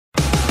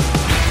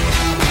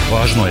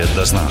Važno je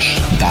da znaš.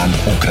 Dan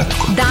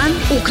ukratko. Dan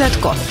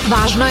ukratko.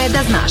 Važno je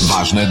da znaš.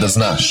 Važno je da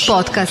znaš.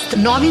 Podcast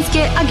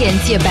novinske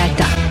agencije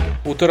Beta.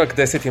 Utorak,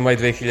 10. maj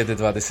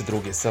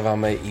 2022. Sa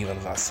vama je Ivan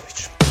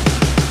Vasović.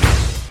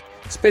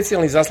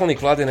 Specijalni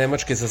zaslanik vlade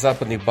Nemačke za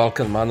Zapadni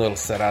Balkan Manuel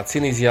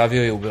Saracin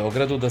izjavio je u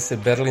Beogradu da se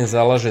Berlin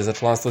zalaže za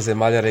članstvo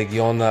zemalja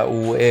regiona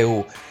u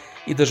EU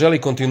i da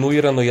želi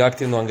kontinuirano i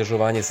aktivno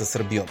angažovanje sa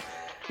Srbijom.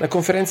 Na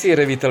konferenciji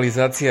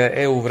Revitalizacija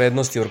EU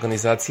vrednosti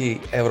organizaciji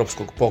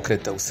Evropskog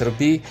pokreta u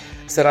Srbiji,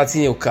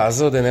 Saracin je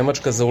ukazao da je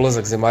Nemačka za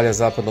ulazak zemalja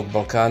Zapadnog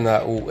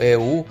Balkana u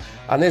EU,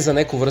 a ne za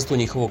neku vrstu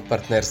njihovog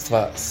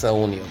partnerstva sa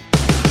Unijom.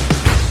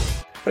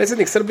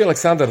 Predsjednik Srbije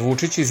Aleksandar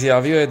Vučić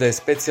izjavio je da je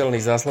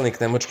specijalni zaslanik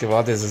Nemačke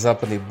vlade za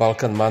Zapadni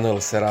Balkan Manuel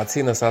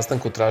Saracin na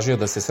sastanku tražio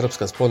da se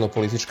srpska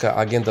spoljnopolitička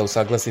agenda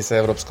usaglasi sa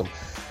evropskom,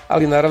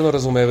 ali naravno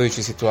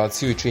razumevajući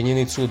situaciju i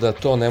činjenicu da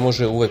to ne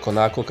može uvek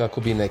onako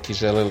kako bi neki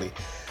želeli.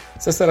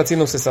 Sa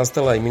Saracinom se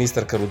sastala i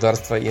ministarka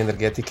rudarstva i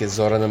energetike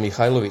Zorana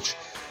Mihajlović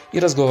i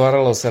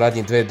razgovarala o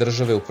saradnji dve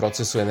države u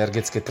procesu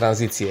energetske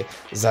tranzicije,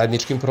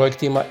 zajedničkim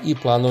projektima i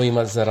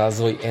planovima za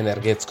razvoj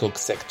energetskog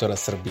sektora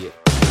Srbije.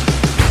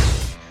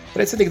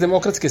 Predsjednik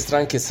Demokratske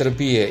stranke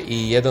Srbije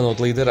i jedan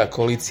od lidera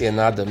koalicije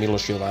NADA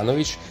Miloš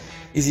Jovanović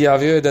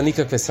izjavio je da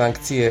nikakve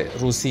sankcije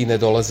Rusiji ne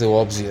dolaze u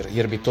obzir,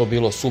 jer bi to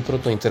bilo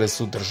suprotno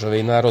interesu države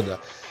i naroda.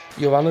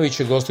 Jovanović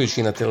je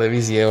gostujući na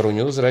televiziji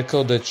Euronews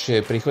rekao da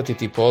će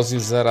prihvatiti poziv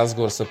za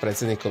razgovor sa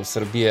predsjednikom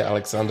Srbije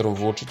Aleksandrom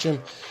Vučićem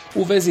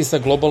u vezi sa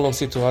globalnom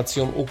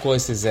situacijom u kojoj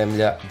se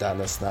zemlja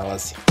danas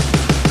nalazi.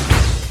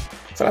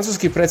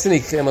 Francuski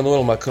predsjednik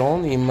Emmanuel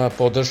Macron ima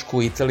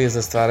podršku Italije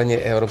za stvaranje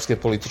Evropske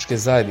političke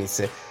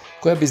zajednice,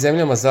 koja bi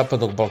zemljama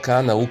Zapadnog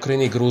Balkana,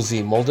 Ukrajini, Gruziji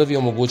i Moldaviji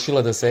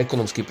omogućila da se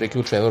ekonomski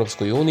priključe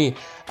Evropskoj uniji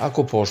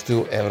ako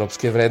poštuju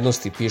evropske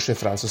vrednosti, piše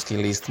francuski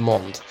list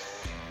Monde.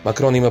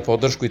 Macron ima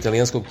podršku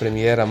italijanskog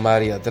premijera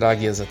Marija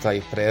Dragija za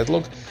taj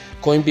predlog,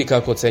 kojim bi,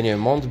 kako ocenjuje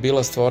Monde,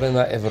 bila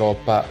stvorena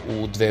Evropa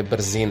u dve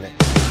brzine.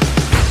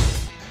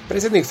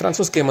 Predsjednik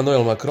Francuske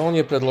Emmanuel Macron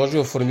je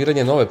predložio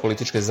formiranje nove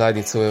političke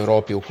zajednice u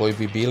Evropi u kojoj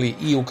bi bili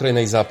i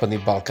Ukrajina i Zapadni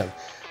Balkan,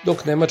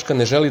 dok Nemačka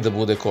ne želi da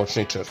bude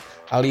kočničar,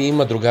 ali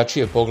ima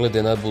drugačije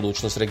poglede na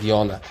budućnost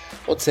regiona,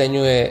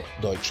 ocenjuje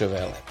Deutsche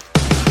Welle.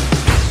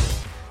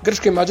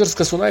 Grčka i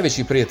Mađarska su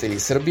najveći prijatelji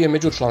Srbije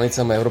među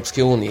članicama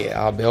Evropske unije,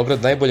 a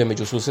Beograd najbolje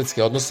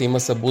međususedske odnose ima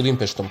sa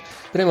Budimpeštom,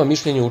 prema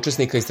mišljenju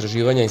učesnika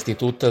istraživanja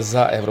Instituta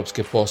za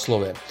evropske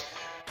poslove.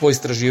 Po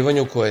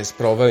istraživanju koje je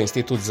sproveo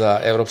Institut za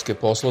evropske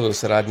poslove u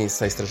saradnji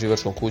sa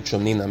istraživačkom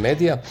kućom Nina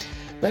Media,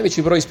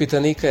 najveći broj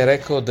ispitanika je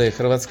rekao da je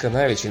Hrvatska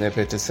najveći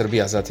neprijatelj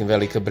Srbije, a zatim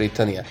Velika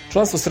Britanija.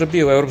 Članstvo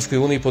Srbije u Evropskoj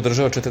uniji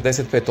podržava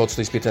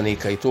 45%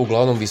 ispitanika i to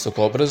uglavnom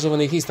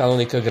visokoobrazovanih i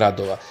stanovnika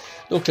gradova,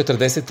 dok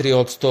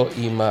 43%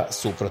 ima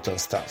suprotan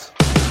stav.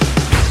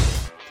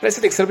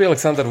 Predsjednik Srbije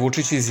Aleksandar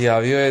Vučić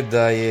izjavio je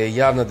da je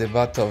javna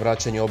debata o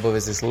vraćanju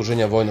obaveze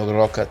služenja vojnog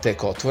roka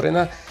tek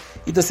otvorena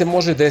i da se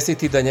može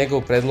desiti da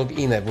njegov predlog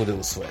i ne bude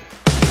usvojen.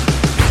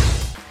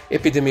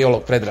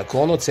 Epidemiolog Predrag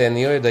Kon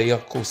ocenio je da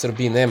iako u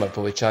Srbiji nema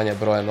povećanja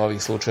broja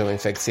novih slučajeva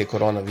infekcije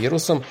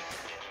koronavirusom,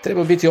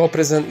 treba biti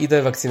oprezan i da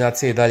je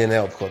vakcinacija i dalje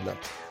neophodna.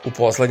 U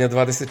poslednja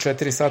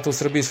 24 sata u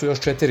Srbiji su još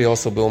 4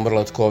 osobe umrle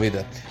od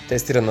COVID-a.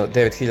 Testirano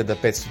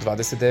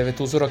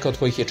 9529 uzoraka, od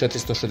kojih je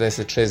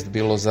 466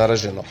 bilo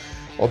zaraženo.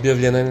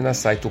 Objavljeno je na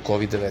sajtu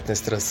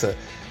COVID-19 RS.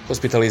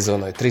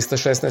 Hospitalizovano je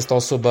 316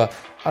 osoba,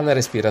 a na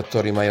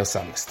respiratorima je 18.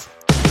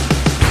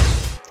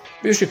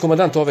 Bivši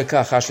komandant OVK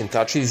Hašim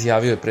Tači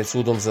izjavio je pred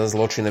sudom za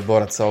zločine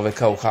boraca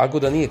OVK u Hagu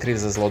da nije kriv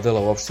za zlodela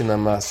u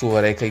opštinama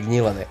Suva Reka i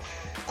Gnjilane,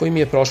 kojim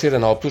je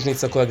proširena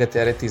optužnica koja ga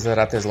tereti za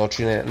ratne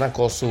zločine na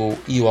Kosovu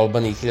i u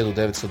Albaniji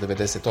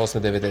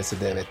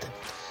 1998-99.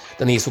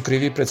 Da nisu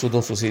krivi, pred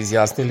sudom su se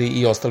izjasnili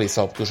i ostali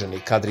saoptuženi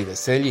Kadri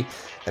Veselji,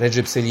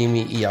 Redžep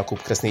Seljimi i Jakub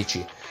Krasnići.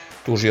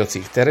 Tužioci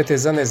ih terete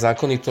za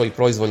nezakonito i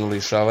proizvoljno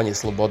lišavanje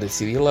slobode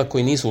civila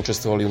koji nisu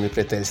učestvovali u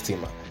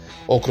neprijateljstvima,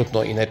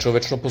 okrutno i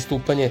nečovečno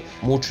postupanje,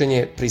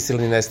 mučenje,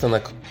 prisilni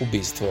nestanak,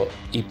 ubistvo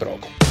i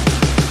progon.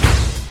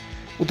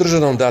 U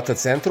državnom data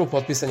centru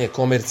potpisan je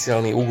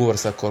komercijalni ugovor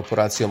sa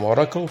korporacijom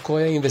Oracle,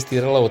 koja je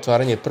investirala u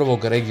otvaranje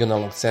prvog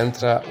regionalnog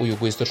centra u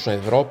jugoistočnoj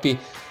Evropi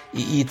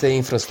i IT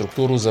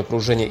infrastrukturu za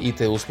pružanje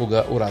IT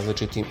usluga u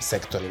različitim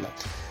sektorima.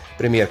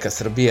 Premijerka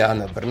Srbije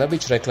Ana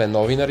Brnabić rekla je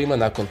novinarima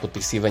nakon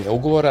potpisivanja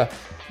ugovora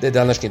da je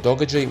današnji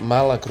događaj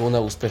mala kruna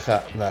uspeha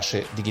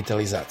naše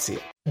digitalizacije.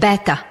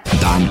 Beta.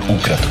 Dan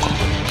ukratko.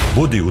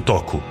 Budi u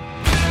toku.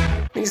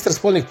 Ministar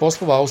spoljnih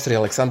poslova Austrije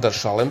Aleksandar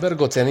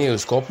Schallenberg ocenio je u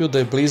Skoplju da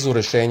je blizu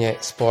rešenje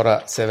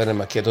spora Severne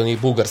Makedonije i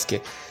Bugarske.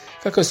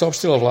 Kako je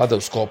saopštila vlada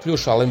u Skoplju,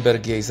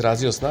 Schallenberg je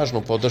izrazio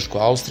snažnu podršku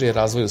Austrije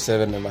razvoju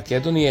Severne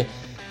Makedonije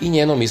i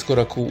njenom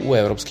iskoraku u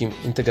evropskim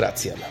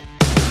integracijama.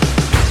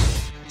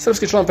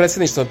 Srpski član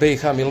predsjedništva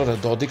BiH Milorad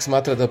Dodik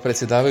smatra da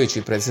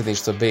predsjedavajući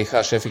predsjedništva BiH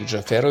Šefik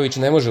Džaferović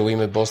ne može u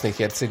ime Bosne i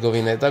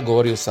Hercegovine da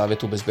govori u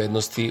Savetu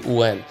bezbednosti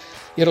UN,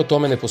 jer o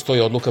tome ne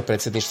postoji odluka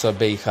predsjedništva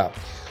BiH.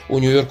 U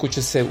Njujorku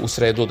će se u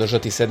sredu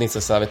održati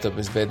sednica Saveta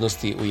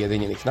bezbednosti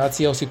Ujedinjenih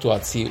nacija o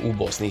situaciji u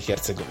Bosni i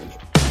Hercegovini.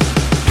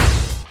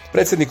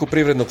 Predsedniku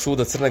Privrednog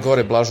suda Crne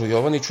Gore Blažu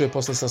Jovaniću je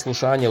posle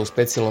saslušanja u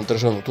specijalnom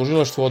državnom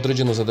tužilaštvu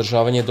određeno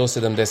zadržavanje do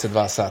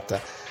 72 sata.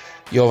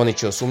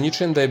 Jovanić je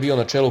osumnjičen da je bio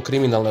na čelu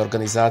kriminalne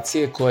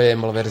organizacije koja je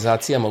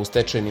malverzacijama u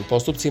stečajnim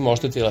postupcima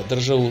oštetila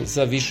državu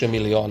za više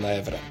miliona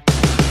evra.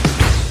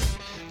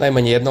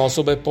 Najmanje jedna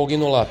osoba je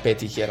poginula, a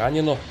 5 ih je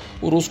ranjeno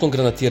u ruskom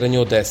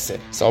granatiranju Odese,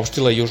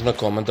 saopštila je južna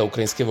komanda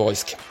ukrajinske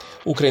vojske.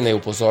 Ukrajina je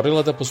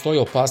upozorila da postoji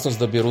opasnost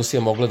da bi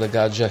Rusija mogla da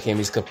gađa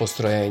hemijska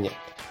postrojenja.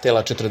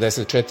 Tela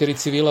 44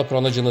 civila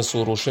pronađena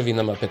su u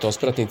ruševinama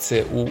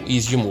petospratnice u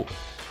Izjumu,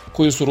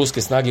 koju su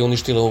ruske snage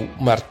uništile u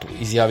martu,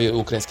 izjavio je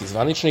ukrajinski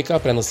zvaničnik, a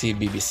prenosi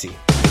BBC.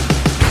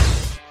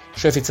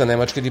 Šefica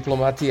nemačke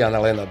diplomatije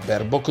Annalena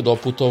Baerbock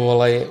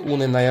doputovala je u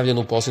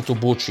nenajavljenu posetu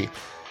Buči,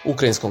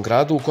 ukrajinskom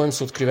gradu u kojem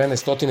su otkrivene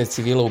stotine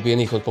civila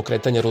ubijenih od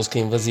pokretanja ruske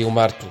invazije u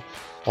martu.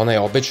 Ona je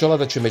obećala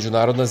da će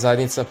međunarodna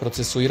zajednica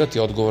procesuirati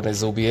odgovorne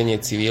za ubijanje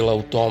civila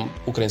u tom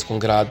ukrajinskom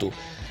gradu.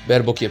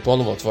 Baerbock je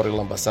ponovo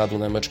otvorila ambasadu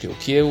Nemačke u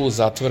Kijevu,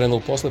 zatvorenu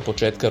posle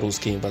početka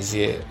ruske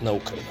invazije na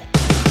Ukrajinu.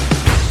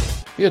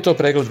 Bio je to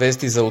pregled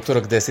vesti za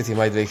utorak 10.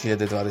 maj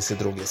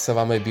 2022. Sa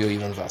vama je bio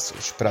Ivan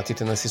Vasović.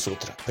 Pratite nas i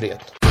sutra.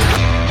 Prijatno.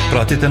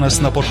 Pratite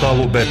nas na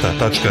portalu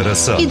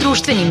beta.rs I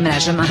društvenim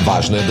mrežama.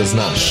 Važno je da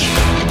znaš.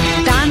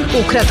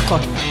 Dan ukratko.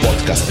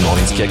 Podcast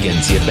novinske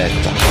agencije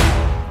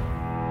Beta.